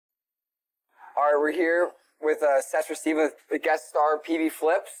All right, we're here with Seth Receiving the guest star PV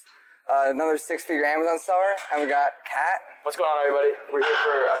Flips, another six-figure Amazon seller, and we got Kat. What's going on, everybody? We're here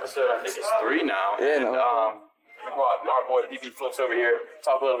for episode, I think it's 3 now. Yeah, and, we brought our boy PV Flips over here,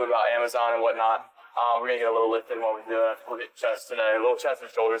 talk a little bit about Amazon and whatnot. We're gonna get a little lift in while we do it. We'll hit chest today. A little chest and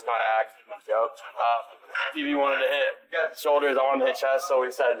shoulders kind of act. PV wanted to hit shoulders, I wanted to hit chest, so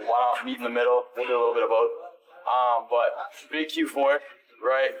we said, why not meet in the middle? We'll do a little bit of both. But big Q4.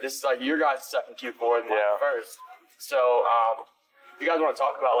 Right, this is like your guys' second Q4 and mine first. So, you guys want to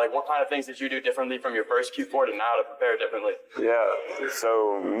talk about like what kind of things did you do differently from your first Q4 to now to prepare differently? Yeah,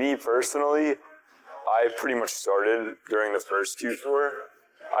 so me personally, I pretty much started during the first Q4.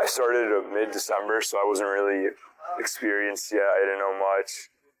 I started mid-December, so I wasn't really experienced yet. I didn't know much,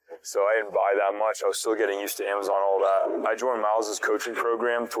 so I didn't buy that much. I was still getting used to Amazon, all that. I joined Miles' coaching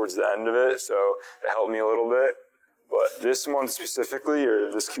program towards the end of it, so it helped me a little bit. But this month specifically, or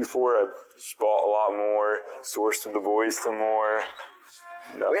this Q4, I just bought a lot more, sourced with the boys some more.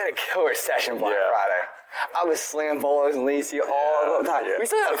 We had a killer session Black Friday. I was slinging bolos and Lacey all the time. We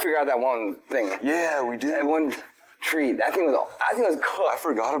still got to figure out that one thing. Yeah, we did. That one treat. That thing was cool. I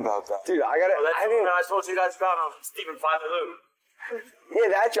forgot about that. Dude, I told you guys about Stephen Find the Loop.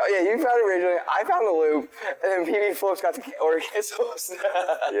 Yeah, you found it originally. I found the loop, and then PV Flips got the order cancels.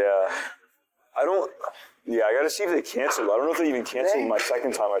 I gotta see if they canceled. I don't know if they even canceled my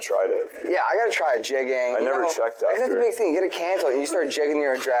second time I tried it. Yeah, I gotta try jigging. I never checked after. That's the big thing. You get it canceled, and you start jigging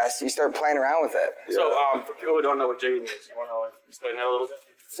your address. You start playing around with it. Yeah. So, for people who don't know what jigging is, you want to explain that a little bit?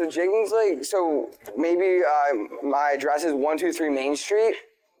 So jigging's maybe my address is 123 Main Street.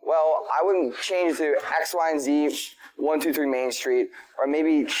 Well, I wouldn't change to X, Y, and Z 123 Main Street, or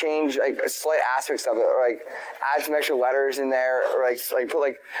maybe change like a slight aspects of it, or like add some extra letters in there, or like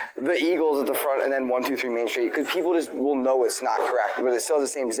put the Eagles at the front and then 123 Main Street, because people just will know it's not correct, but it's still the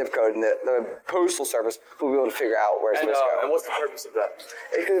same zip code, and the postal service will be able to figure out where it's supposed to go. And what's the purpose of that?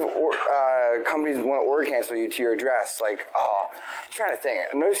 Because companies want to order cancel you to your address. I'm trying to think.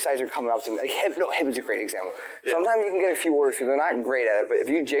 Those sites are coming up to me. Hib is a great example. Yeah. Sometimes you can get a few orders because they're not great at it, but if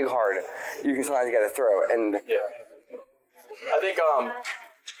you jig hard, you can sometimes get a throw. And I think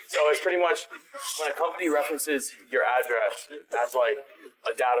so it's pretty much when a company references your address as like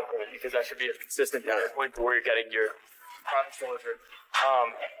a data point, because that should be a consistent data point for where you're getting your product delivered.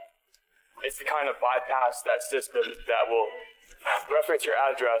 It's to kind of bypass that system that will reference your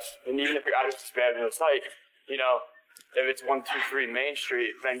address, and even if your address is banned in the site, if it's 123 Main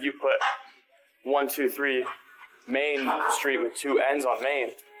Street, then you put 123 Main Street with 2 N's on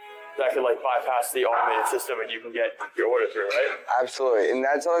Main. That could bypass the automated system, and you can get your order through, right? Absolutely, and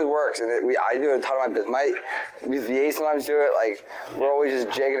that's how it works. And I do a ton of my business. My VA sometimes do it. We're always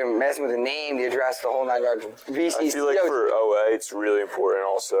just jigging and messing with the name, the address, the whole 9 yards. VCC. I feel like for OA, it's really important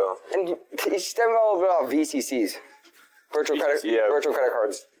also. And you stem a little bit about VCCs, virtual credit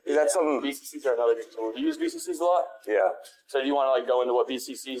cards. That's something. VCCs are another big tool. Do you use VCCs a lot? Yeah. So do you want to go into what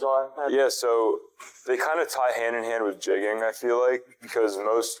VCCs are? Yeah, so they kind of tie hand in hand with jigging, I feel like, because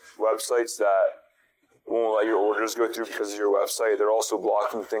most websites that won't let your orders go through because of your website, they're also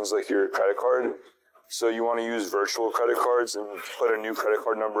blocking things like your credit card. So you want to use virtual credit cards and put a new credit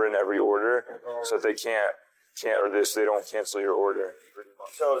card number in every order so that they don't cancel your order.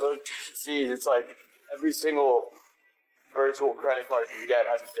 So those VCCs, it's like every single virtual credit card you get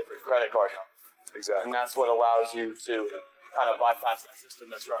has a different credit card number. Exactly. And that's what allows you to kind of bypass that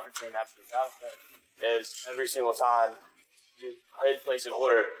system that's referencing that is every single time you place an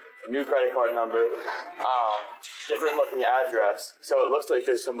order, a new credit card number, different looking address. So it looks like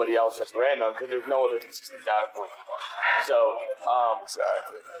there's somebody else that's random because there's no other consistent data point. So,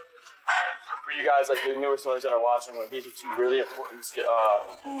 exactly. For you guys, the newer sellers that are watching, these are 2 really important kind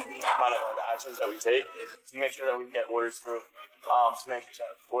of actions that we take to make sure that we can get orders through, to make sure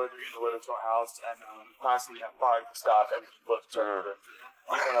that orders are delivered to our house, and constantly have product in stock that we can flip to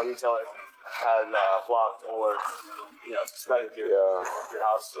even a retailer has blocked or suspended your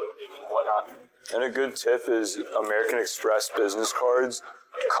house and whatnot. And a good tip is American Express business cards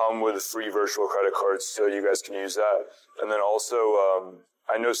come with free virtual credit cards, so you guys can use that. And then also,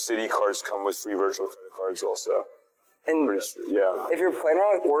 I know Citi cards come with free virtual credit cards also. And if you're playing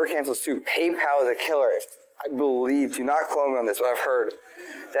around with order cancels too, PayPal is a killer. I believe, do not quote me on this, but I've heard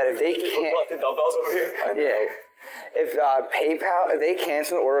that if they can't... dumbbells over here? If they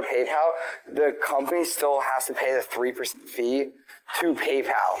cancel an order PayPal, the company still has to pay the 3% fee to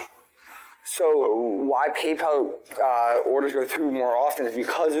PayPal. So why PayPal orders go through more often is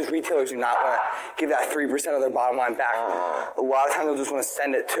because those retailers do not want to give that 3% of their bottom line back. A lot of times they'll just want to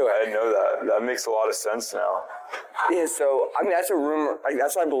send it to it. I didn't know that. That makes a lot of sense now. Yeah, so, that's a rumor.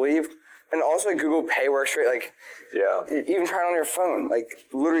 That's what I believe. And also Google Pay works great. Like, Yeah. even trying on your phone, like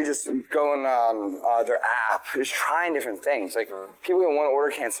literally just going on their app, just trying different things. Like people in one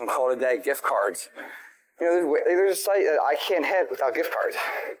order cancel and call it a day gift cards. You know, there's a site that I can't hit without gift cards.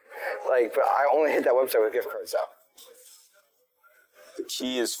 Like, but I only hit that website with gift cards though. The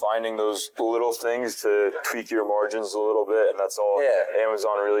key is finding those little things to tweak your margins a little bit, and that's all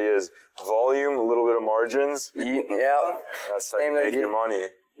Amazon really is. Volume, a little bit of margins. Yeah. That's how you make your money.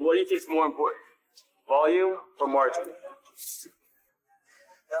 What do you think is more important? Volume or margin?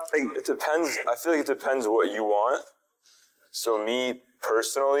 It depends. I feel like it depends what you want. So me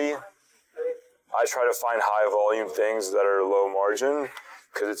personally, I try to find high volume things that are low margin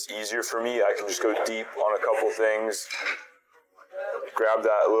because it's easier for me. I can just go deep on a couple things, grab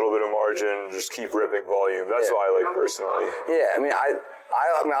that little bit of margin, just keep ripping volume. That's what I like personally. Yeah, I mean, I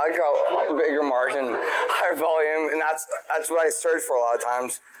like a bigger margin, higher volume, and that's what I search for a lot of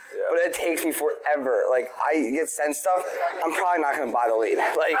times. Yeah. But it takes me forever. Like, I get sent stuff, I'm probably not going to buy the lead.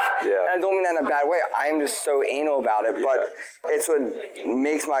 Like, and I don't mean that in a bad way. I'm just so anal about it, but it's what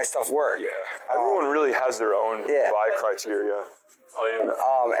makes my stuff work. Yeah. Everyone really has their own buy criteria.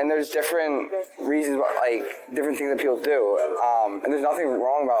 And there's different reasons, like different things that people do. And there's nothing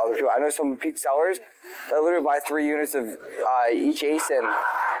wrong about other people. I know some peak sellers that literally buy 3 units of each ASIN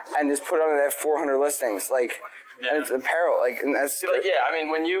and just put it on their 400 listings. Like, and it's apparel. Like, and that's I mean,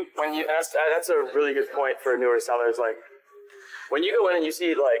 when you and that's a really good point for newer sellers. Like, when you go in and you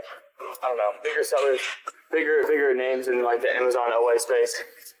see like, I don't know, bigger sellers, bigger names in like the Amazon OA space,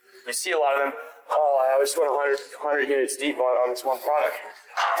 you see a lot of them. Oh, I just went 100 units deep on this one product.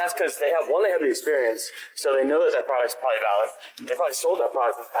 That's because they have the experience, so they know that product's probably valid. They probably sold that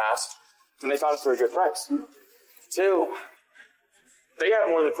product in the past, and they found it for a good price. 2, they have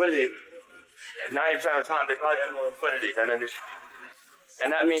more liquidity. 90% of the time, they probably have more liquidity than industry.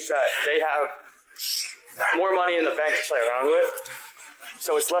 And that means that they have more money in the bank to play around with,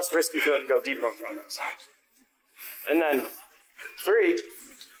 so it's less risky for them to go deeper on products. And then 3,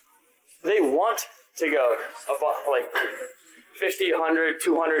 they want to go about like 50, 100,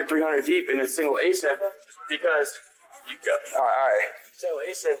 200, 300 deep in a single ASIN because you go. all right. Single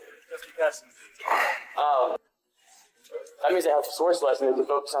ASIN just because that means they have to source less and they can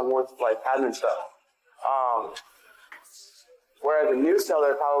focus on more like admin stuff. Whereas a new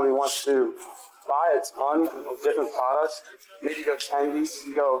seller probably wants to buy a ton of different products, maybe go 10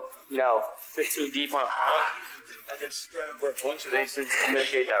 deep, go 15 deep on a product. And just work a bunch of these things to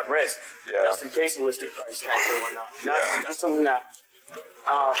mitigate that risk, just in case the listing price tanks and whatnot. That's something that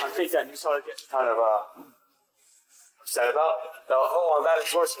I think that you sort of get kind of upset about. Oh, I'm bad at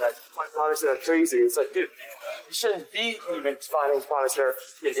sourcing. I find products that are crazy. It's like, dude, you shouldn't be even finding products that are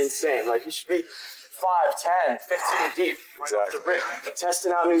insane. Like, you should be 5, 10, 15 deep. Exactly.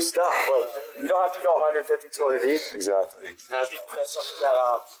 Testing out new stuff. Like, you don't have to go 150, 200 deep. Exactly. And I think that's something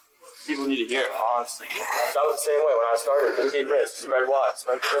that people need to hear, honestly. That was the same way when I started. Mitigate risk, spread wide,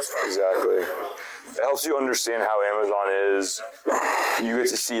 spread risk. Exactly. It helps you understand how Amazon is. You get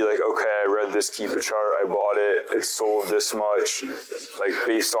to see, like, okay, I read this Keepa chart, I bought it, it sold this much. Like,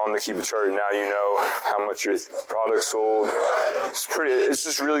 based on the Keepa chart, now you know how much your product sold. It's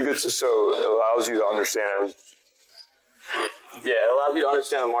just really good to so it allows you to understand. Yeah, it allows you to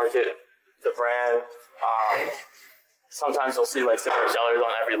understand the market, the brand. Sometimes you'll see like similar sellers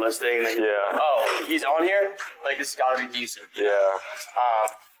on every listing. And oh, he's on here? Like, this has got to be decent. Yeah.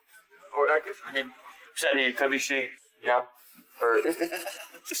 Or, I mean, said he could be she, or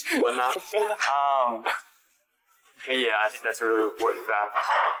whatnot. Yeah, I think that's a really important fact.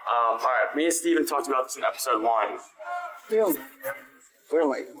 All right, me and Steven talked about this in episode 1. Where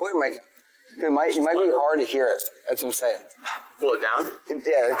am I? It might be hard to hear it. That's what I'm saying. Pull it down?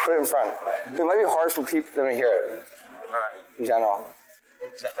 Yeah, put it in front. It might be hard for people to hear it. All right. In general.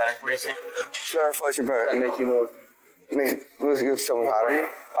 Is that better? What do you think? Sure, flush your boat and make you move. Move someone hotter.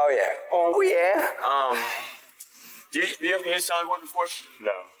 Oh yeah. Oh yeah. Do you ever use SolidWorks before?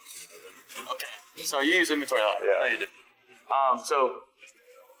 No. Okay. So you use Inventory Lab? Yeah. No, you did. So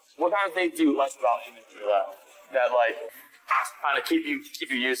what kind of things do you like about Inventory Lab that like kind of keep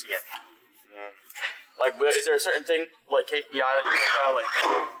you using it? Like, is there a certain thing like KPI that you think about, like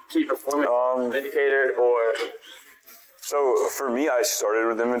key performance indicator, or? So for me, I started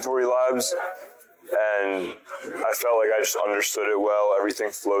with Inventory Labs, and I felt like I just understood it well. Everything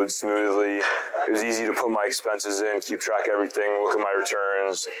flowed smoothly. It was easy to put my expenses in, keep track of everything, look at my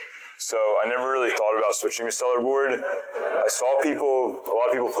returns. So I never really thought about switching to Sellerboard. I saw a lot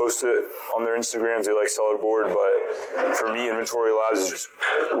of people post it on their Instagrams, they like Sellerboard, but for me, Inventory Labs just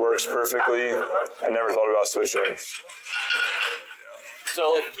works perfectly. I never thought about switching.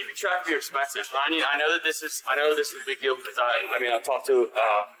 So like, keeping track of your expenses. I know this is a big deal because I've talked to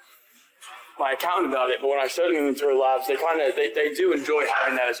my accountant about it, but when I showed them Inventory Labs, they do enjoy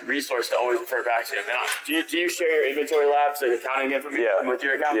having that as a resource to always refer back to. Do you share your Inventory Labs, like accounting information with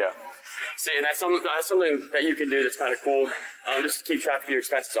your account? Yeah. See, and that's something that you can do that's kind of cool. Just to keep track of your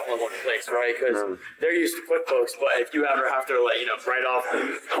expenses all in one place, right? Because they're used to QuickBooks, but if you ever have to write off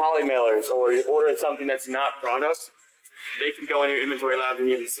poly mailers or you're ordering something that's not products, they can go in your Inventory Lab and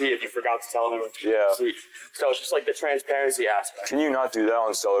you can see if you forgot to tell them. Yeah. So it's just like the transparency aspect. Can you not do that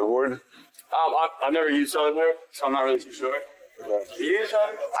on Sellerboard? I've never used Sellerboard, so I'm not really too sure. Do you use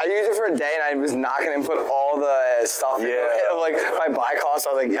Sellerboard? I used it for a day and I was not going to input all the stuff. Like my buy costs,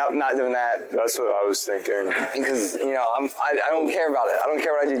 I was like, yep, not doing that. That's what I was thinking. Because, I don't care about it. I don't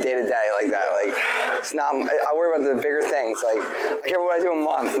care what I do day to day like that. Like, it's not, I worry about the bigger things. Like, I care what I do a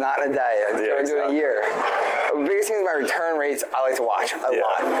month, not in a day. I care what I do in a year. The biggest thing is my return rates I like to watch a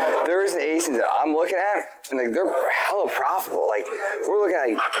lot. There's an agency that I'm looking at, and like they're hella profitable. Like, we're looking at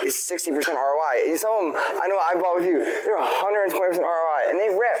like 60% ROI. And some of them, I know I bought with you, they're 120% ROI, and they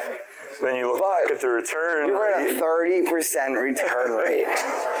rip. Then you look at the return. You're at a 30% return rate.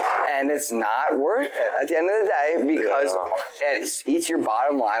 And it's not worth it at the end of the day because it eats your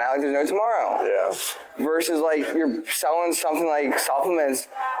bottom line out like there's no tomorrow. Yeah. Versus like you're selling something like supplements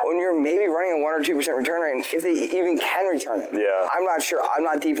when you're maybe running a 1 or 2% return rate, if they even can return it. Yeah. I'm not sure. I'm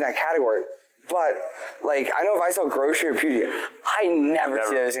not deep in that category. But like I know if I sell grocery or beauty, I never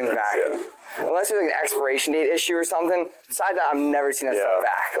see those things back. Yeah. Unless there's like an expiration date issue or something. Besides that, I've never seen that stuff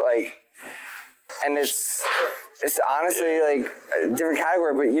back. Like, and it's honestly like a different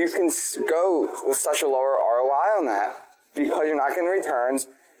category, but you can go with such a lower ROI on that because you're not getting returns.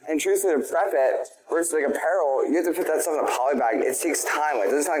 And truthfully, to prep it versus like apparel, you have to put that stuff in a poly bag. It takes time. Like,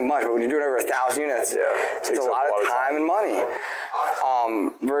 it doesn't sound like much, but when you're doing over 1,000 units, it takes a lot of time and money.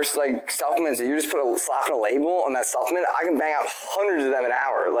 Versus like supplements, you just slap a label on that supplement. I can bang out hundreds of them an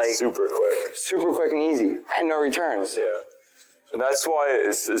hour, like super quick and easy, and no returns. Yeah, and that's why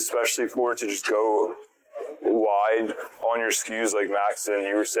it's especially important to just go wide on your SKUs like Max and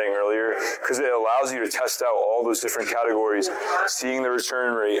you were saying earlier, because it allows you to test out all those different categories, seeing the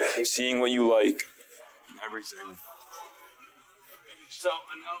return rate, seeing what you like, everything. So,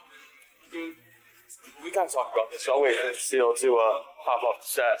 we kind of talked about this, so I'll wait for Steele to pop off the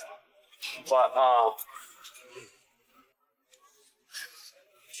set. But,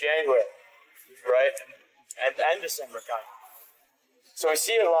 January, right? And December, kind of. So we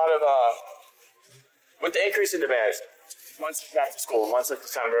see a lot of, with the increase in demand, once it's back to school, once it's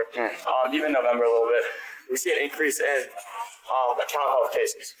December, even November a little bit, we see an increase in account health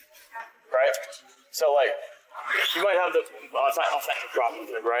cases, right? So, like, you might have the authentic problem,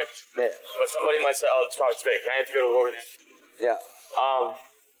 right? Yeah. But somebody might say, oh, this product's fake. I have to go to Lord. Yeah. What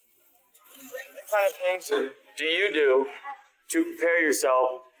kind of things do you do to prepare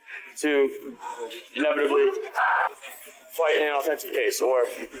yourself to inevitably fight an authentic case or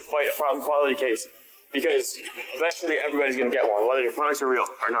fight a problem quality case? Because eventually everybody's going to get one, whether your products are real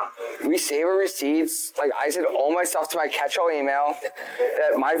or not. We save our receipts. Like I send all my stuff to my catch-all email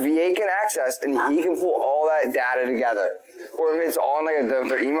that my VA can access, and he can pull all that data together. Or if it's on like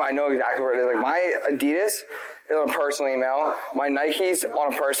their email, I know exactly where it is. Like my Adidas is on a personal email. My Nike's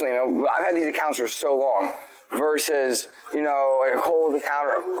on a personal email. I've had these accounts for so long. Versus, like a Kohl's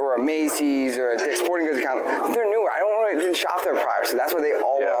account or a Macy's or a Sporting Goods account. They're newer. I didn't shop there prior, so that's why they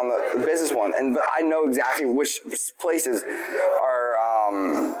all went on the business one. But I know exactly which places are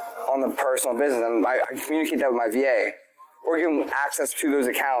on the personal business, and I communicate that with my VA or give them access to those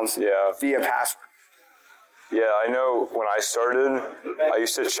accounts via password. Yeah, I know when I started, I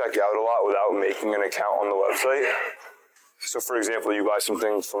used to check out a lot without making an account on the website. So, for example, you buy some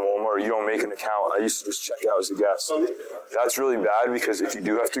things from Walmart, you don't make an account. I used to just check out as a guest. That's really bad because if you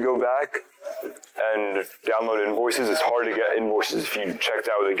do have to go back and download invoices, it's hard to get invoices if you checked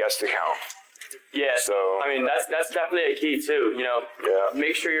out with a guest account. Yeah, so that's definitely a key too.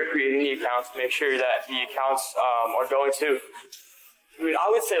 Make sure you're creating the accounts. Make sure that the accounts are going to. I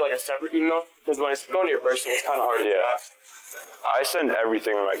would say like a separate email because when it's going to your personal, it's kind of hard to do that. I send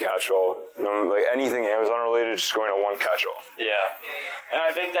everything in my catch-all. Like anything Amazon related, just going to one catch-all. Yeah. And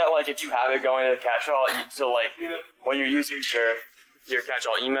I think that like if you have it going to the catch-all, so like when you're using your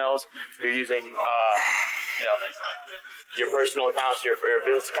catch-all emails, you're using your personal accounts, your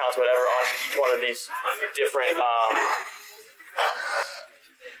business accounts, whatever, on each one of these different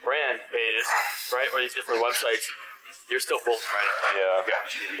brand pages, right? Or these different websites, you're still full, right?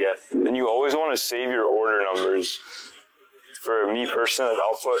 Yeah. And you always want to save your order numbers for me personally,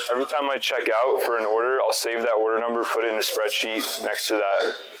 I'll put, every time I check out for an order, I'll save that order number, put it in a spreadsheet next to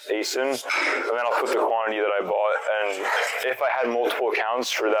that ASIN, and then I'll put the quantity that I bought. And if I had multiple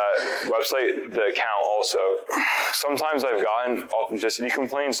accounts for that website, the account also. Sometimes I've gotten authenticity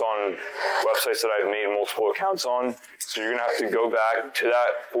complaints on websites that I've made multiple accounts on. So you're gonna have to go back to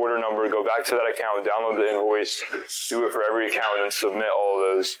that order number, go back to that account, download the invoice, do it for every account, and submit all of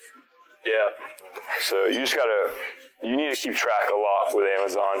those. Yeah. So you need to keep track a lot with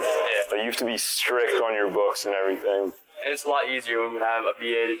Amazon. Yeah. Like you have to be strict on your books and everything. And it's a lot easier when you have a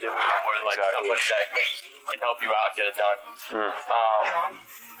VA to do it, or like Exactly. someone that can help you out, get it done.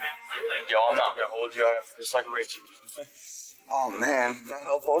 Yo, I'm not gonna hold you. Just like Rachel. Oh man, that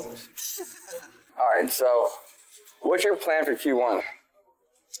helpful. All right, so what's your plan for Q1?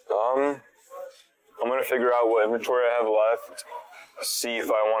 I'm gonna figure out what inventory I have left, see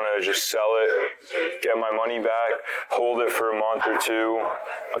if I want to just sell it, get my money back, hold it for a month or two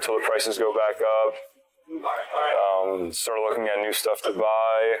until the prices go back up. Start looking at new stuff to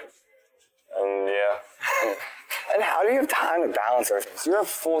buy, and yeah. And how do you have time to balance everything? So you're a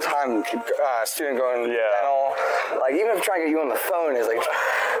full-time student going to dental. Like, even if trying to get you on the phone is like,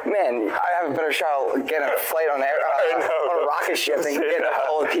 man, I have a better shot of getting a flight on a rocket ship than getting a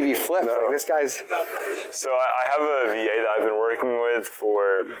whole TV flip. No. Like, this guy's... So I have a VA that I've been working with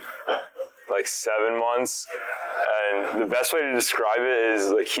for like 7 months, and the best way to describe it is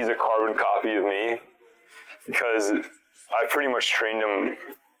like he's a carbon copy of me, because I pretty much trained him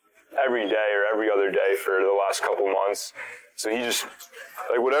every day or every other day for the last couple months. So he just,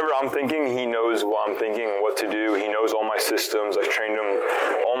 like whatever I'm thinking, he knows what I'm thinking, what to do. He knows all my systems. I've trained him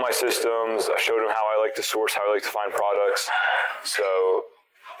all my systems. I showed him how I like to source, how I like to find products. So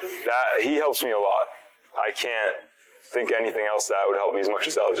that, he helps me a lot. I can't think anything else that would help me as much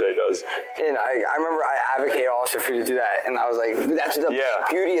as LJ does. And I remember I advocate also for you to do that. And I was like, that's the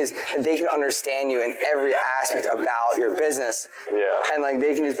beauty is that they can understand you in every aspect about your business. Yeah. And like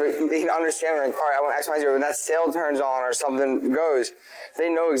they can understand, like, all right, I want X, Y, Z. When that sale turns on or something goes, they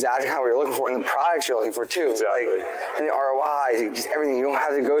know exactly how you're looking for and the products you're looking for too. Exactly. Like, and the ROI, just everything. You don't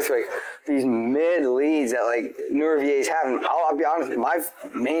have to go through like these mid leads that like newer VAs have. And I'll be honest, my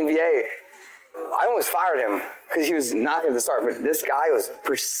main VA, I almost fired him because he was not going to start, but this guy was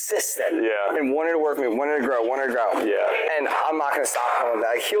persistent and wanted to work with me, wanted to grow. Yeah. And I'm not going to stop him with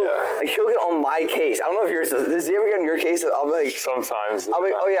that. He'll get on my case. I don't know if yours does he ever get on your case? I'll be like, sometimes. I'll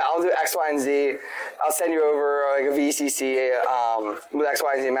be, oh yeah, I'll do X, Y, and Z. I'll send you over like a VCC with X,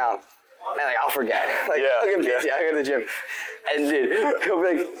 Y, and Z amount. And like, I'll forget. Like, I'll get busy. I'll go to the gym. And dude, he'll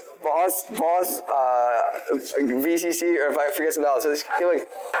be like, boss, VCC, or if I forget something else. So he'll like,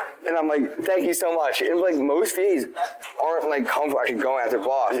 and I'm like, thank you so much. And like, most VAs aren't like comfortable actually going after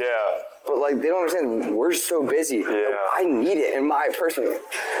boss. Yeah. But like, they don't understand, we're so busy. Yeah. I need it in my personally.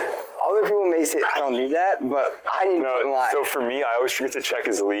 Other people may say, I don't need that, but I need it in life. So for me, I always forget to check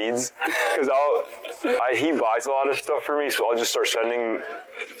his leads, because he buys a lot of stuff for me, so I'll just start sending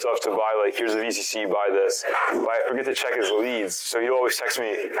stuff to buy, like, here's a VCC, buy this. But I forget to check his leads, so he'll always text me,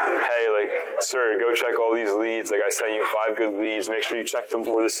 hey, like, sir, go check all these leads. Like, I sent you 5 good leads, make sure you check them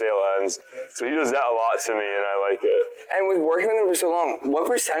before the sale ends. So he does that a lot to me, and I like it. And with working with him for so long, what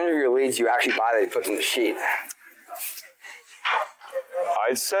percentage of your leads do you actually buy that he puts in the sheet?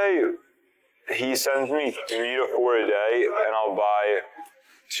 I'd say he sends me 3 to 4 a day, and I'll buy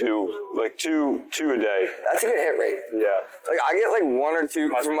two a day. That's a good hit rate. Yeah. Like, I get like 1 or 2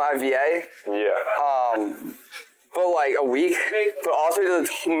 from my VA. Yeah. But like a week, but also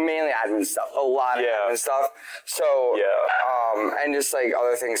mainly admin stuff, a lot of admin stuff. So, and just like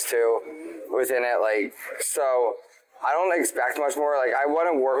other things too within it. Like, so I don't expect much more. Like, I want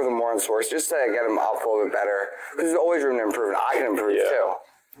to work with them more on source just to get them up a little bit better. Because there's always room to improve, and I can improve too.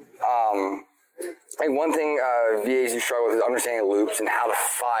 Like one thing VAs do struggle with is understanding loops and how to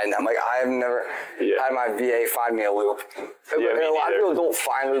find them. Like, I've never had my VA find me a loop. And a lot of people don't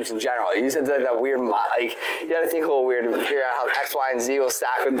find loops in general. You said that weird, like, you gotta think a little weird to figure out how X, Y, and Z will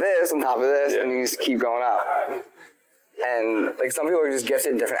stack with this on top of this, and you just keep going up. And like, some people are just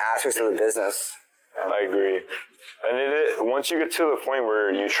gifted in different aspects of the business. I agree. And once you get to the point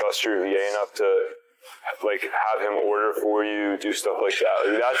where you trust your VA enough to like have him order for you, do stuff like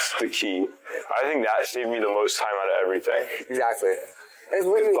that, like, that's the key. I think that saved me the most time out of everything. Exactly.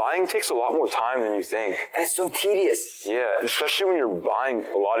 Buying takes a lot more time than you think. And it's so tedious. Yeah, especially when you're buying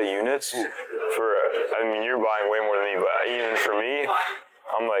a lot of units. You're buying way more than me, but even for me,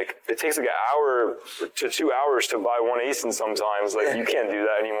 I'm like, it takes like an hour to 2 hours to buy one ASIN sometimes. Like, you can't do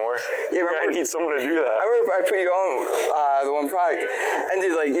that anymore. Yeah, remember, I need someone to do that. I remember I put you on the one product, and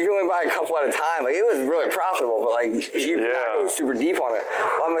dude, like, you can only buy a couple at a time. Like, it was really profitable, but like, you go super deep on it.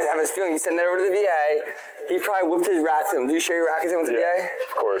 Well, I have this feeling you send that over to the VA. He probably whipped his racks in. Do you share your rackets in with the VA?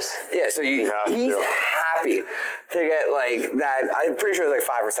 Of course. Yeah, so he's happy to get like that. I'm pretty sure there's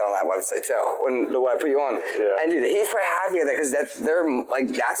like 5% on that website too. When I put you on, and dude, he's probably happy with that because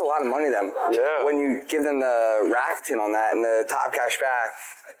that's a lot of money to them. Yeah. When you give them the Rakuten on that and the top cash back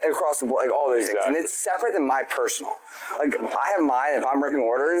across the board, like all those things, and it's separate than my personal. Like I have mine. If I'm ripping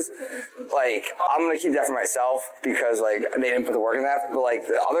orders, like I'm gonna keep that for myself because like they didn't put the work in that. But like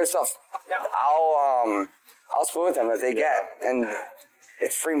the other stuff, I'll split with them if they get, and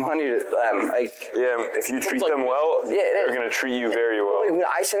it's free money to them. Like if you treat them well, they're gonna treat you very well. Like when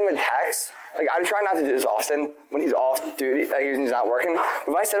I send him a text, like I try not to do this often when he's off duty, like he's not working.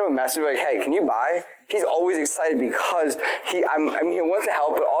 If I send him a message like, "Hey, can you buy?" He's always excited because he wants to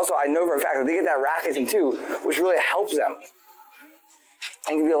help, but also I know for a fact that they get that Rakuten too, which really helps them.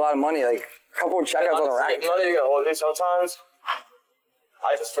 And can be a lot of money, like a couple of checkouts on the Rakuten. Not even gonna hold you sometimes.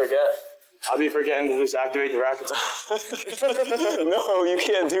 I just forget. I'll be forgetting to just activate the Rakuten. No, you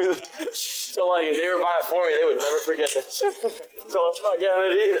can't do that. So like, if they were buying it for me, they would never forget this. So I'm not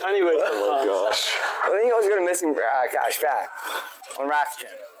getting it anyway. Oh my gosh. Well, then you always go to missing cash back on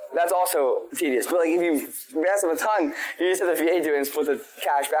Rakuten. That's also tedious. But like, if you invest them a ton, you just have the VA do it and split the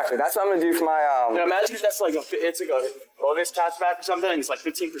cash back. So that's what I'm gonna do for my. Now imagine if that's like it's like a bonus cash back or something, and it's like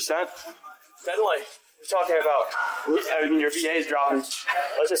 15%. Then like. You're talking about, I mean, your VA is dropping,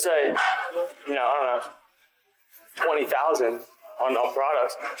 let's just say, I don't know, 20,000 on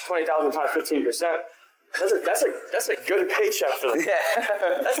products, 20,000 times 15%. That's a good paycheck for them. Yeah.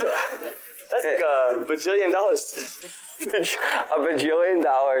 That's like $1 bajillion. $1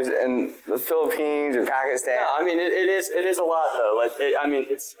 bajillion in the Philippines or Pakistan. Yeah, I mean, it is a lot though. Like,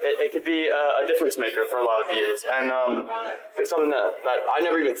 it could be a difference maker for a lot of VAs, and it's something that I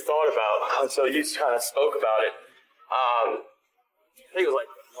never even thought about until you kind of spoke about it. I think it was like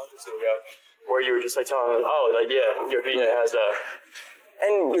a month or so ago, where you were just like telling me, your VA has a.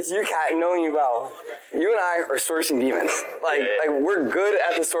 And with you, Kat, knowing you well, you and I are sourcing demons. Like we're good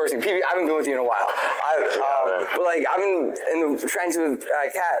at the sourcing. PB, I've been going with you in a while. But like I've been in the trenches with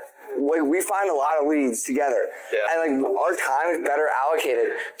Kat. Like we find a lot of leads together, and like our time is better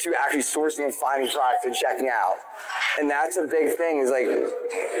allocated to actually sourcing and finding products and checking out. And that's a big thing. Is like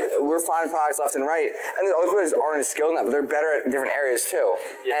we're finding products left and right, and the other players aren't as skilled in that, but they're better at different areas too.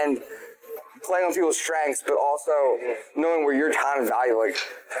 Yeah. And playing on people's strengths, but also knowing where your time is valuable. Like,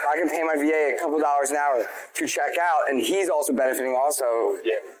 if I can pay my VA a couple $1 an hour to check out, and he's also benefiting also,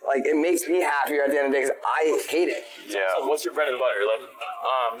 like, it makes me happier at the end of the day because I hate it. Yeah. So what's your bread and butter? Like,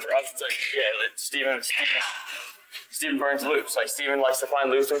 Steven burns loops. Like, Steven likes to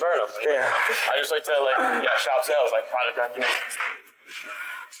find loops and burn them. Yeah. I just like to, shop sales, like, product recognition.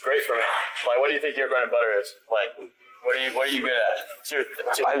 It's great for me. Like, what do you think your bread and butter is? Like, what are you good at?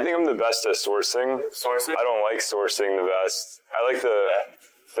 I think I'm the best at sourcing. Sourcing? I don't like sourcing the best. I like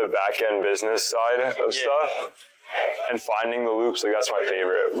the back end business side of stuff. And finding the loops, like that's my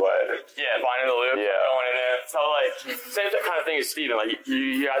favorite. But finding the loop, going in there. So like same kind of thing as Steven. Like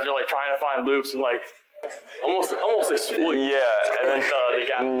you guys are like trying to find loops and like almost exploit. And then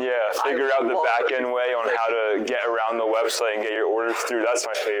figure out the back end way on how to get around the website and get your orders through. That's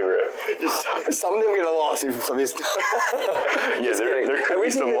my favorite. Some of them get a lawsuit from some of these stuff. There could be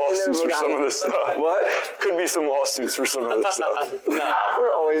some lawsuits for some of this stuff. What? Could be some lawsuits for some of this stuff.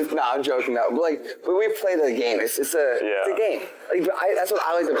 I'm joking now. But we play the game. It's a game. Like, that's what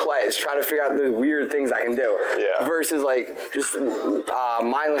I like to play, is try to figure out the weird things I can do. Yeah. Versus like just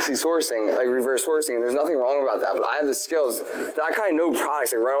mindlessly sourcing, like reverse sourcing. And there's nothing wrong about that. But I have the skills that I kind of know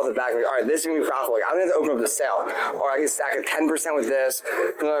products like right off the back. Like, all right, this is gonna be profitable. Like, I'm gonna have to open up the sale, or I can stack it 10% with this,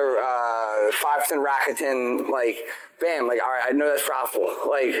 another 5% Rakuten. Like, bam. Like, all right, I know that's profitable.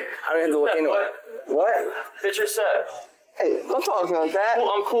 Like, I don't have to look into it. What? Picture set. Hey, don't talk about that.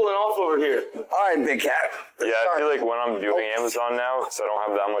 Well, I'm cooling off over here. All right, Big Cat. Yeah, I feel like when I'm doing Amazon now, because I don't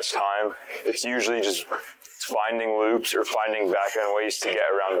have that much time, it's usually just finding loops or finding back-end ways to get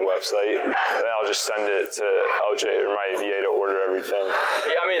around the website. And then I'll just send it to LJ or my VA to order everything.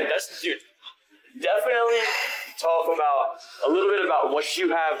 Yeah, I mean, dude, definitely talk about a little bit about what you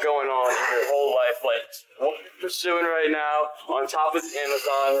have going on in your whole life. Like, pursuing right now on top of the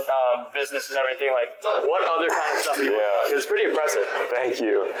Amazon business and everything? Like, what other kind of stuff are you doing? It's pretty impressive. Thank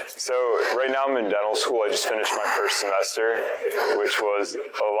you. So right now I'm in dental school. I just finished my first semester, which was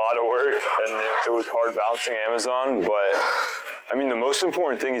a lot of work, and it was hard balancing Amazon, but I mean, the most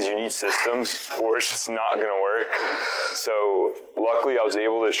important thing is you need systems or it's just not going to work. So luckily I was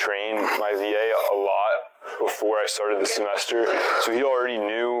able to train my VA a lot before I started the semester. So he already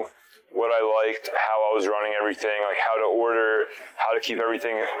knew what I liked, how I was running everything, like how to order, how to keep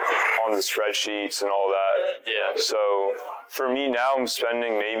everything on the spreadsheets and all that. Yeah. So for me now, I'm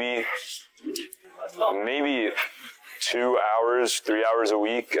spending maybe 2 hours, 3 hours a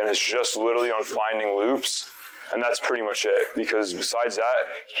week, and it's just literally on finding loops. And that's pretty much it, because besides that,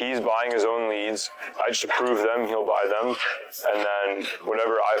 he's buying his own leads. I just approve them, he'll buy them. And then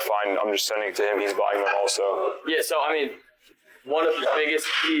whatever I find, I'm just sending it to him, he's buying them also. Yeah, so I mean, one of the biggest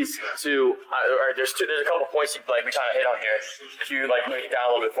keys to, or there's a couple points we kind of hit on here. If you break it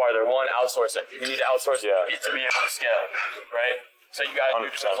down a little bit farther, one, outsourcing. You need to outsource to be able to scale, right? So you got to do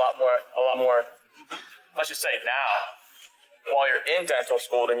a lot more. Let's just say now, while you're in dental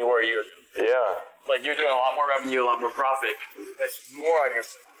school than you were a year ago. Yeah. You're doing a lot more revenue, a lot more profit. It's more on your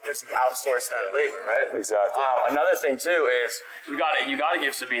just outsource that labor, right? Exactly. Another thing too is you gotta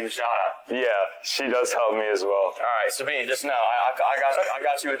give Sabine the shout out. Yeah, she does help me as well. All right, Sabine, just know I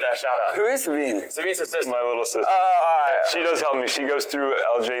got you with that shout out. Who is Sabine? Sabine's assistant. My little sister. She does help me. She goes through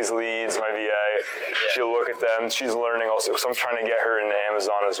LJ's leads, my VA. Yeah. She'll look at them. She's learning also, so I'm trying to get her into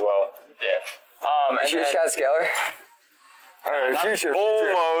Amazon as well. Yeah. Is she a Shad Scaler? Future.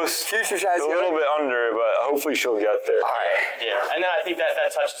 Almost. Future Shad A Scaler? little bit under, but hopefully she'll get there. All right. Yeah, and then I think that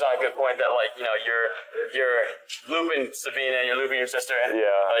touches on a good point that you're looping Sabine and you're looping your sister. And,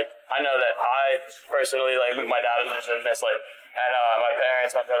 I know that I personally loop my dad into this, and my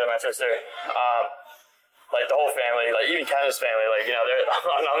parents, my brother, my sister, the whole family, even Ken's family, they're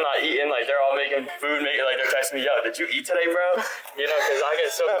I'm not eating, they're all making food, they're texting me, yo, did you eat today, bro? Because I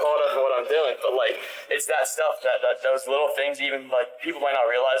get so caught up in what I'm doing, but it's that stuff that those little things, even people might not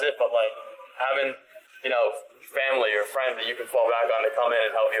realize it, but having family or friend that you can fall back on to come in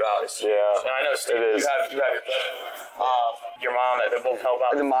and help you out. And I know Steve, you have your mom that they both help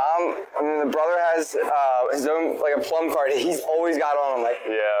out. The mom, the brother has his own a plum card. He's always got on him.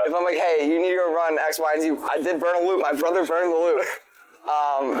 If I'm hey, you need to go run X, Y, and Z. I did burn a loop. My brother burned the loop.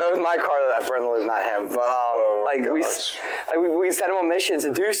 That was my car that burned the loop, not him. But we send him on missions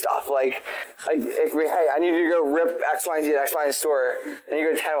to do stuff. If we, hey, I need you to go rip X, Y, and Z at X, Y, and Z store, and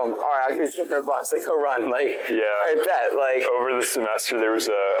you go tell them, all right, I'll give you $600. Go run. I bet. Over the semester, there was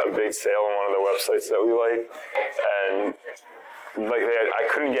a big sale on one of the websites that we like, and I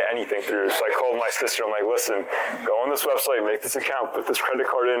couldn't get anything through, so I called my sister. I'm listen, go on this website, make this account, put this credit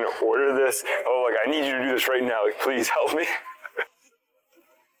card in, order this. I need you to do this right now. Please help me.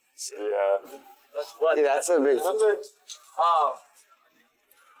 That's a big.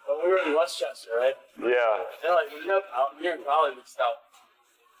 When we were in Westchester, right? Yeah. And you're in college and stuff.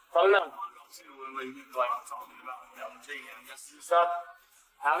 From that, when you talking about and stuff,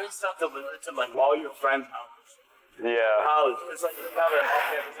 having stuff delivered to all your friends' houses. Yeah. College. It's you have an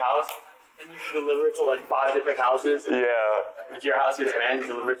off-campus house, and you can deliver it to 5 different houses. Yeah. If your house gets banned, you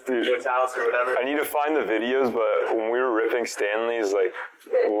deliver it to your house or whatever. I need to find the videos, but when we were ripping Stanleys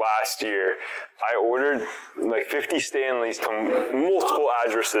last year, I ordered 50 Stanleys to multiple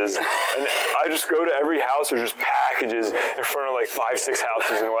addresses, and I just go to every house. There's just packages in front of 5, 6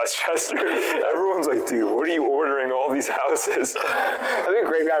 houses in Westchester. Everyone's dude, what are you ordering all these houses? That'd be a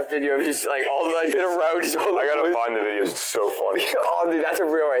great video of just all in a row. I gotta find the videos. It's so funny. Oh, dude, that's a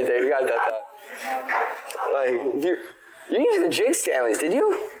real right there. You got that. You used the jig Stanleys, did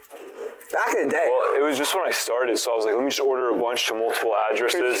you? Back in the day. Well, it was just when I started, so I was let me just order a bunch to multiple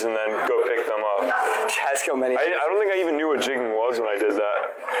addresses and then go pick them up. Has killed many. I don't think I even knew what jigging was when I did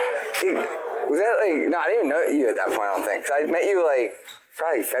that. Was that no, I didn't even know you at that point, I don't think. Because I met you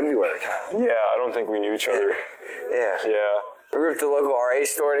probably February. Yeah, I don't think we knew each other. Yeah. We were at the local RA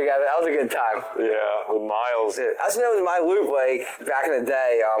store together. That was a good time. Yeah, with Miles. I just know it was my loop, back in the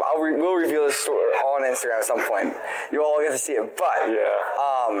day. We'll reveal this story on Instagram at some point. You all get to see it. But,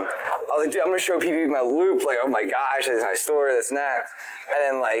 I was dude, I'm going to show people my loop. Oh my gosh, this is my story, this and that.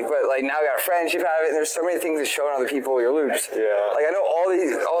 And then, now I got a friendship out of it, and there's so many things to show other people your loops. Yeah. I know all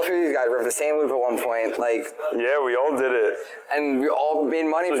 3 of these guys ripped the same loop at one point. Yeah, we all did it. And we all made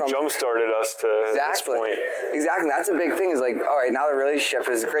money from it. Jump started us to this point. Exactly. That's a big thing. Is all right, now the relationship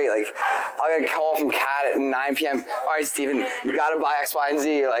is great. I'll get a call from Kat at 9 p.m. All right, Steven, you got to buy X, Y, and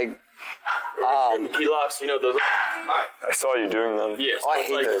Z. Key locks, you know those. I saw you doing them. Yeah, Oh, I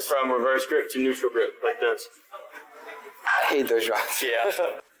hate like those. from reverse grip to neutral grip, like this. I hate those drops. Yeah.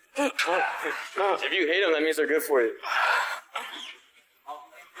 If you hate them, that means they're good for you.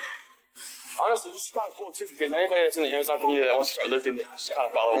 Honestly, this is kind of cool too, because anybody that's in the Amazon community that wants to start lifting, they just kind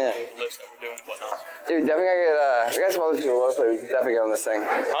of follow Yeah. the lifts that we're doing and whatnot. Dude, definitely gotta get, we got some other people locally, we can definitely get on this thing.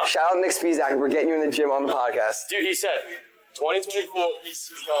 Shout out Nick Spizak, we're getting you in the gym on the podcast. Dude, he said 2024, he's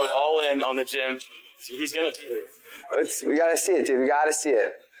going all in on the gym. He's gonna do it. We gotta see it, dude, we gotta see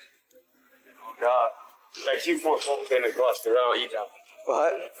it. Oh God, that Q4 Bulk came in clutch, dude. I don't eat that.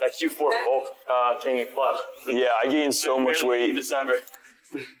 What? That Q4 Bulk came in clutch. Yeah, I gained so much In weight. December.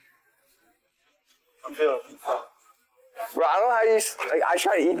 I'm feeling it. Bro, I don't know how you, like, I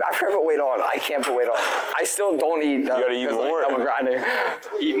try to eat, I try to put weight on, I can't put weight on. I still don't eat. You gotta eat more. I'm a grinder.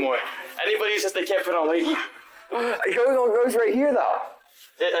 Eat more. Anybody who says they can't put on weight, eat. It goes right here, though.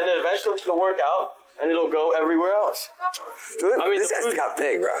 And then eventually it'll work out, and it'll go everywhere else. Dude, I mean, this the guy's food- got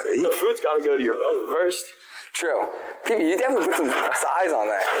big, bro. The food's gotta go to your belly first. True. People, you definitely put some size on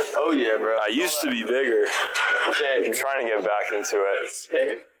that. Oh yeah, bro. I used to be bigger. I'm Same. trying to get back into it.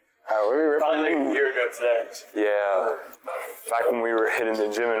 Same. What are we Probably like a year ago today. Yeah. Back when we were hitting the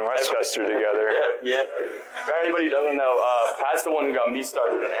gym in Westchester together. Yeah. For anybody who doesn't know, Pat's the one who got me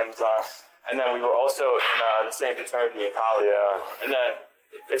started at Amazon. And then we were also in the same fraternity in college. Yeah. And then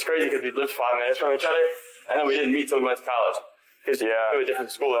it's crazy because we lived 5 minutes from each other, and then we didn't meet till we went to college. Because you Yeah. went to a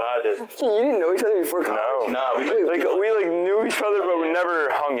different school than I did. You didn't know each other before college? No. Nah, we We knew each other, but we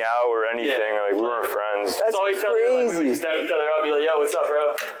never hung out or anything. Yeah. Like we weren't friends. That's saw each other, like, crazy. we stab each other up, be like, yo, what's up,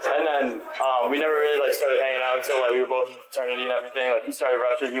 bro? And then we never really like started hanging out until like we were both in fraternity and everything. Like you started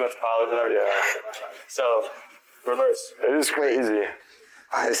Rutgers, you went to college and everything. Yeah. So reverse. It is crazy.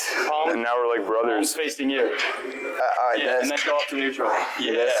 Nice. And now we're like Palms brothers. facing you. Alright, Yeah, and then go off to neutral.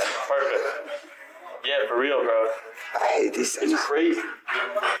 Yeah, perfect. Yeah, for real, bro. I hate these things. It's crazy.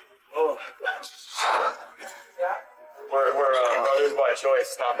 Oh. We're brothers by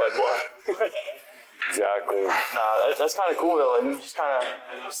choice, not by blood. Exactly. Nah, that's kind of cool though. And you just kind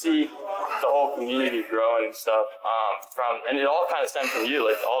of see the whole community growing and stuff. And it all kind of stemmed from you,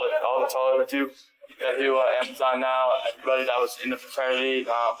 like all the taller two that do Amazon now. Everybody that was in the fraternity, a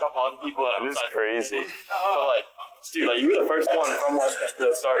couple other people that It is crazy. So like, dude, like you were the first one from Westchester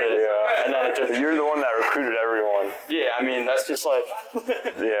that started it. Yeah. And then it just, You're the one that recruited everyone. yeah, I mean that's just like,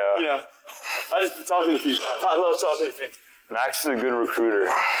 Yeah. you know, I just talking to people. I love talking to people. Max is a good recruiter.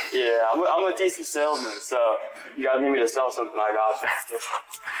 Yeah, I'm a decent salesman, so you gotta need me to sell something. I got you.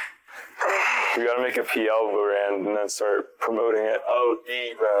 We gotta make a PL brand and then start promoting it.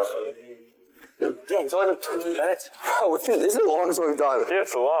 OD, bro. Damn, it's only like 20 minutes. Oh, this is the longest one we've done. Yeah,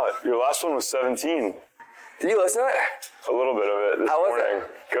 it's a lot. Your last one was 17. Did you listen to it? A little bit of it this How was morning.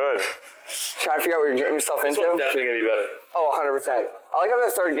 Good. Trying to figure out what you're getting yourself This into? one's definitely gonna be better. Oh, 100%. I like having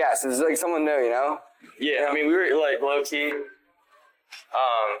a third guest. It's like someone new, you know? Yeah, I mean, we were like low key.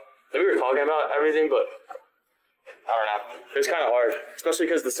 We were talking about everything, but I don't know. It was kind of hard, especially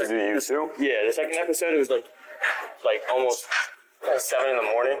because the Is second. it you too? Yeah, the second episode it was like almost 7 in the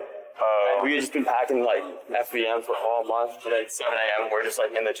morning. We had just been packing like FVM for all month, and at 7 a.m. we're just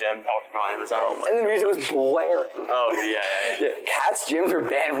like in the gym talking about Amazon. And the music was blaring. Oh yeah. Cats gyms are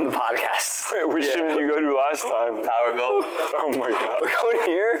banned from the podcast. Which gym did you go to last time? Power Goal. Oh my god. We're going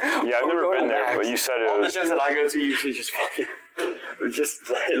here. Yeah, I've We're never going been there, Max. but you said it All the was. gyms that I go to usually just fucking just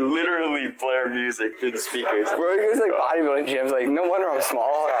like, literally blare music through the speakers. Bro, he goes to like bodybuilding gyms. Like, no wonder I'm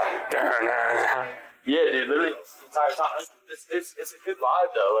small. Yeah, dude, literally. It's a good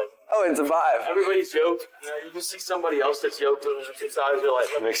vibe though. Like Oh, it's a vibe. everybody's yoked. You know, you just see somebody else that's yoked on the exercise. You're like,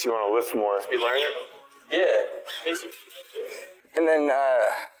 let me Makes you want to lift more. learn it. Yeah. Basically. And then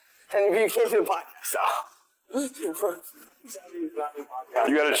you came to the podcast.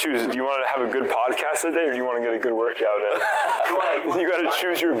 You gotta choose. Do you want to have a good podcast today, or do you want to get a good workout in? You gotta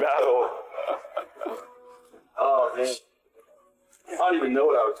choose your battle. Oh man. I don't even know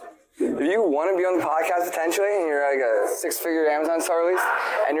what I was doing. If you want to be on the podcast potentially, and you're like a 6-figure Amazon star at least,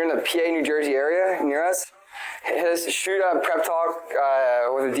 and you're in the PA, New Jersey area near us, hit us, shoot a prep talk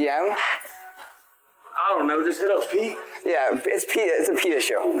with a DM. I don't know, just hit up Pete. Yeah, it's Pete. It's a Pete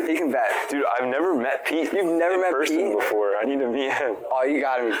issue. He can bet. Dude, I've never met Pete. You've never in met person Pete? before. I need to meet him. Oh, you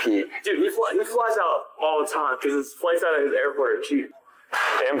gotta meet Pete. Dude, he flies out all the time because his flights out of his airport are cheap.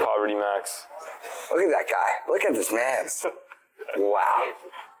 And Poverty Max. Look at that guy. Look at this man. Wow.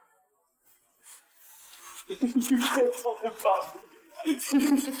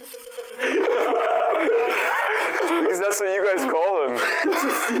 Because that's what you guys call him.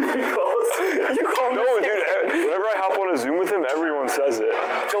 You call him No, dude, whenever I hop on a Zoom with him, everyone says it.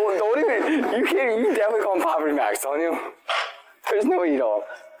 Don't even You can't. You definitely call him Poverty Max, don't you? There's no way you don't.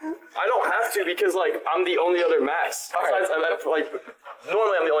 I don't have to because like I'm the only other Max. All right. Besides, like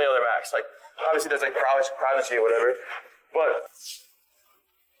normally I'm the only other Max. Like obviously there's like privacy or whatever, but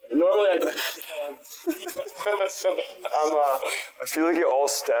normally I'm I feel like it all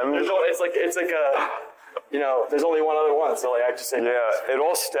stems. it's like a there's only one other one, so like I just say Yeah, it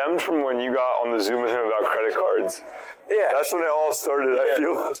all stemmed from when you got on the Zoom with him about credit cards. Yeah. That's when it all started, I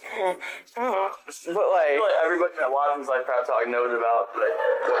feel. But like, I feel like everybody in a lot of these like Crowd Talk knows about like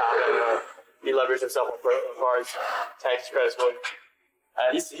what happened. He leveraged himself on credit cards, tanked his credit score.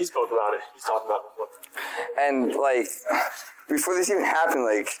 He spoke about it. He's talked about it before. and like, before this even happened,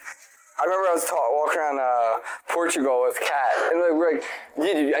 like, I remember I was walking around Portugal with Kat, and like, we're like,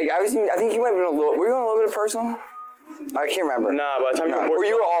 I think you might have been a little. Were you on a little bit of personal? I can't remember. Nah, by the time Or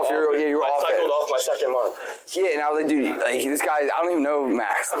you were off. You were off. I cycled off my second month. Yeah, and I was like, dude, like this guy, I don't even know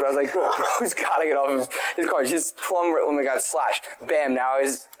Max, but I was like, bro, he's gotta get off his car. His plum limit got slashed. Bam, now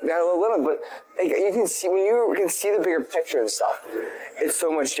he's got a little limit, but like, you can see when you can see the bigger picture and stuff. It's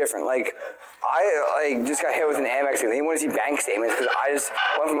so much different. Like, I like just got hit with an Amex thing. They want to see bank statements because I just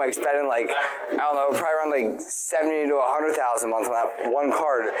went from like spending like I don't know, probably around like $70,000 to $100,000 a month on that one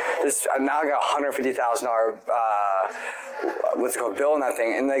card. Now I got $150,000 what's it called bill on that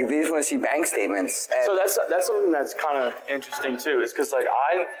thing, and like they just want to see bank statements. And So that's something that's kind of interesting too. Is because like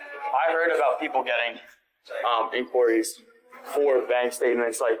I heard about people getting inquiries for bank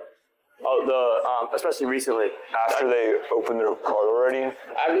statements like especially recently. After they opened their card already?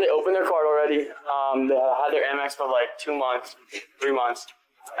 After they opened their card already, they had their Amex for like 2 months, 3 months,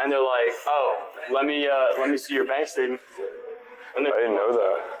 and they're like, "Oh, let me see your bank statement." And I didn't know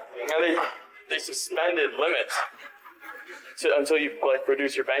that. and they suspended limits until you like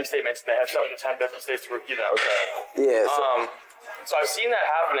produce your bank statements. And they have 7 to 10 business days to review that. yeah, So I've seen that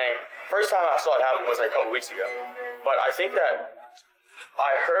happening. First time I saw it happen was like a couple weeks ago, but I think that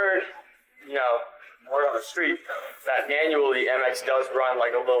I heard, word on the street that annually Amex does run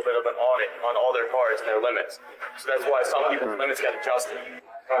like a little bit of an audit on all their cards and their limits. So that's why some people's limits get adjusted.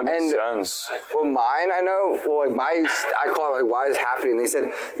 Makes and sense. well, mine, I know. Well, like I call it like why is it happening? They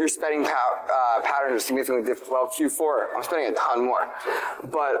said your spending pattern is significantly different. Well, Q4, I'm spending a ton more,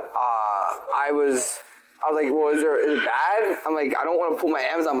 but I was like, well, is it bad? I'm like, I don't want to pull my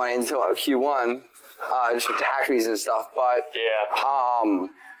Amazon money until Q1, just for tax reasons and stuff. But Yeah.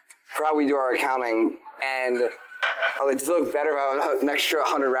 for how we do our accounting, and I like, does it look better if I have an extra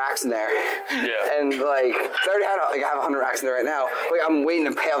 100 racks in there? Yeah. And like, I already I have 100 racks in there right now. Like, I'm waiting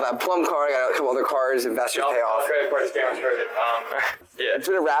to pay off that Plum card. I got a couple other cards, investors pay off. Credit card scams heard it. Yeah. It's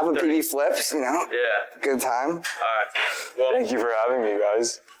been a wrap with PV flips, Yeah. Good time. All right. Well, Thank you for having me,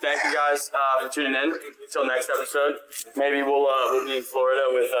 guys. thank you guys for tuning in. Until next episode, maybe we'll be in Florida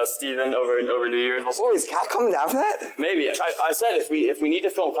with Steven over New Year's. Oh, is Kat coming down for that? Maybe. I said if we need to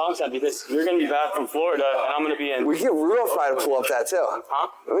film content because you're gonna be back from Florida and I'm gonna be in. We can get Rudolph to pull up that too. Huh?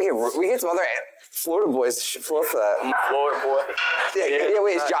 We get some other Florida boys to pull up for that. Florida boy. Yeah,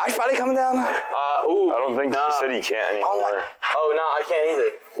 wait, is Josh probably coming down? Ooh. I don't think he said he can't anymore. Oh no, I can't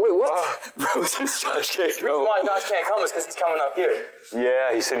either. Wait, what? Bro, this Josh can't The reason why Josh can't come is because he's coming up here.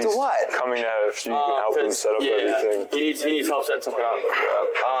 Yeah, he said he's what? coming out so you can help him set up everything. He needs help setting something up.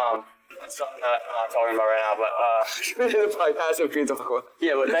 That's something that I'm not talking about right now, but It'll probably pass up green to fuck with.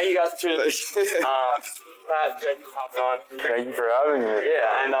 yeah, but thank you guys for tuning in. Pat, thank you for hopping on. Thank you for having me.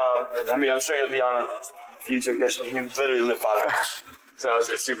 Yeah, and I'm sure you'll be on a future edition. You can literally live 5 minutes. So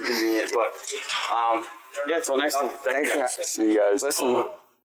it's super convenient, but yeah, until next time. Thanks, you. Kat. See you guys. Listen.